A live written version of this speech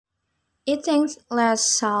Eating less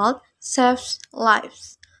salt saves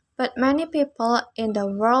lives, but many people in the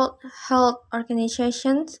World Health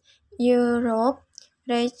Organization's Europe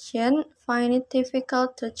region find it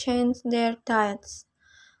difficult to change their diets.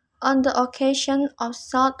 On the occasion of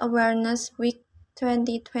Salt Awareness Week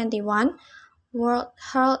 2021, World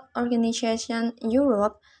Health Organization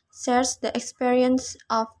Europe shares the experience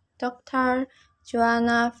of Dr.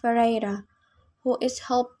 Joana Ferreira, who is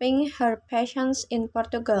helping her patients in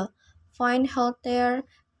Portugal find healthier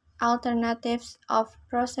alternatives of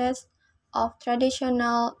processed of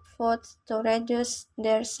traditional foods to reduce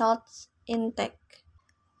their salt intake.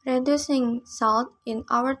 Reducing salt in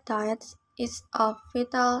our diets is a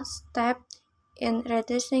vital step in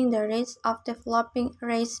reducing the risk of developing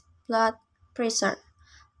raised blood pressure,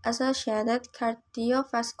 associated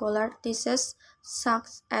cardiovascular disease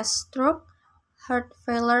such as stroke, heart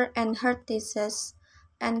failure and heart disease,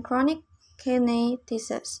 and chronic kidney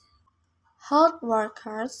disease. Health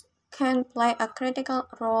workers can play a critical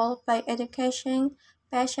role by educating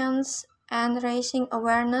patients and raising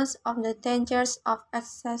awareness of the dangers of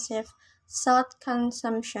excessive salt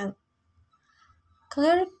consumption.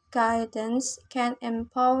 Clear guidance can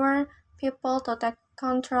empower people to take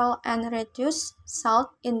control and reduce salt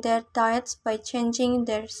in their diets by changing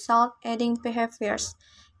their salt eating behaviors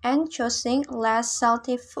and choosing less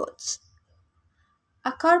salty foods.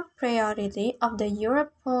 A core priority of the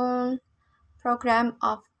European Programme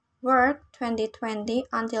of Work 2020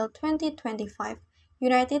 until 2025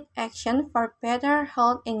 United Action for Better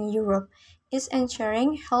Health in Europe is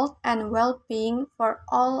ensuring health and well-being for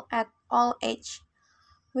all at all ages,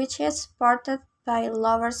 which is supported by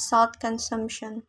lower salt consumption.